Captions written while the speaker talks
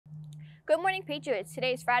Good morning, Patriots.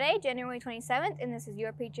 Today is Friday, January 27th, and this is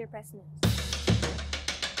your Patriot Press News.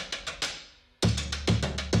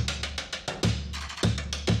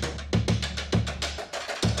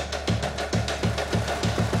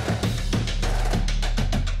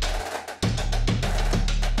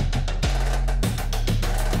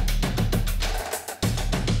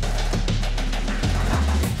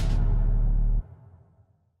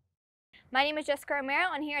 My name is Jessica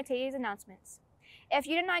Romero, and here are today's announcements. If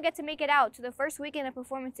you did not get to make it out to the first weekend of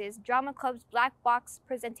performances, Drama Club's Black Box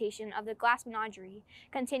presentation of The Glass Menagerie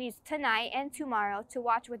continues tonight and tomorrow to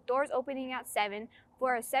watch, with doors opening at 7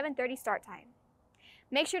 for a 7:30 start time.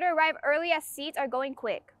 Make sure to arrive early as seats are going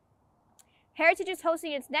quick. Heritage is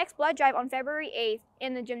hosting its next blood drive on February 8th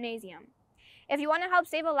in the gymnasium. If you want to help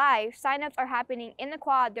save a life, sign-ups are happening in the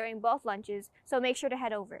quad during both lunches, so make sure to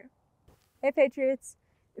head over. Hey Patriots!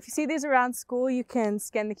 If you see these around school, you can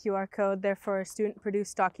scan the QR code. They're for a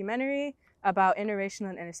student-produced documentary about interracial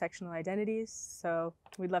and intersectional identities, so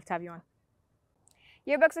we'd love to have you on.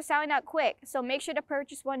 Yearbooks are selling out quick, so make sure to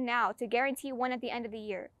purchase one now to guarantee one at the end of the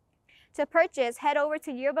year. To purchase, head over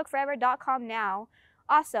to yearbookforever.com now.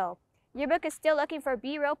 Also, Yearbook is still looking for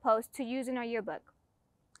B-roll posts to use in our yearbook.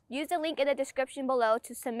 Use the link in the description below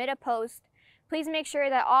to submit a post. Please make sure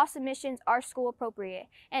that all submissions are school appropriate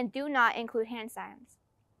and do not include hand signs.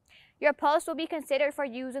 Your post will be considered for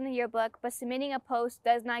use in the yearbook, but submitting a post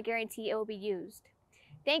does not guarantee it will be used.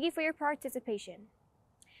 Thank you for your participation.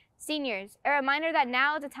 Seniors, a reminder that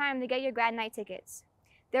now is the time to get your grad night tickets.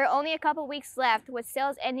 There are only a couple weeks left, with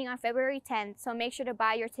sales ending on February 10th, so make sure to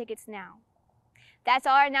buy your tickets now. That's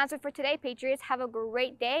all our announcement for today, Patriots. Have a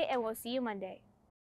great day, and we'll see you Monday.